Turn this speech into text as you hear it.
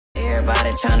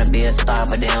Everybody trying to be a star,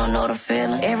 but they don't know the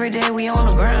feeling. Every day we on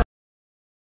the ground.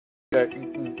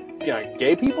 Yeah,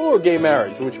 gay people or gay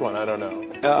marriage? Which one? I don't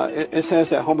know. It says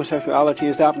that homosexuality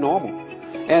is abnormal.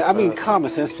 And I mean,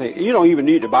 common sense, you don't even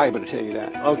need the Bible to tell you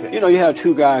that. Okay. You know, you have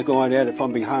two guys going at it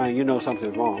from behind, you know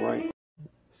something's wrong, right?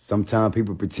 Sometimes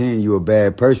people pretend you're a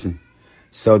bad person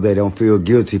so they don't feel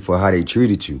guilty for how they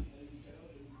treated you.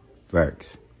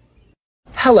 Facts.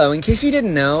 Hello, in case you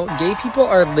didn't know, gay people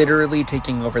are literally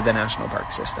taking over the national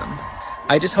park system.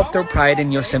 I just helped throw Pride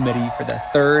in Yosemite for the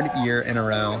 3rd year in a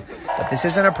row. But this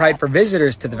isn't a Pride for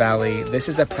visitors to the valley, this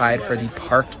is a Pride for the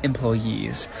park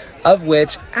employees, of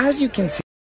which, as you can see,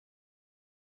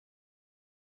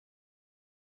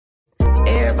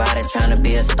 Everybody trying to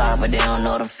be a star, but they don't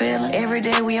know the feeling. Every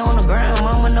day we on the ground,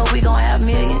 mama know we gon' have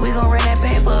millions. We gon' run that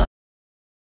paper.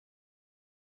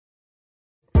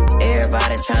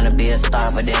 Everybody trying to be a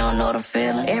star, but they don't know the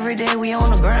feeling. Every day we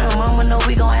on the ground, mama know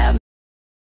we gon' have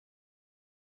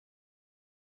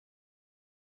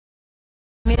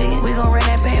millions. We gon' run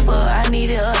that paper. I need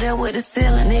it up there with the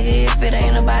ceiling. Nigga, if it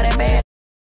ain't about that, baby.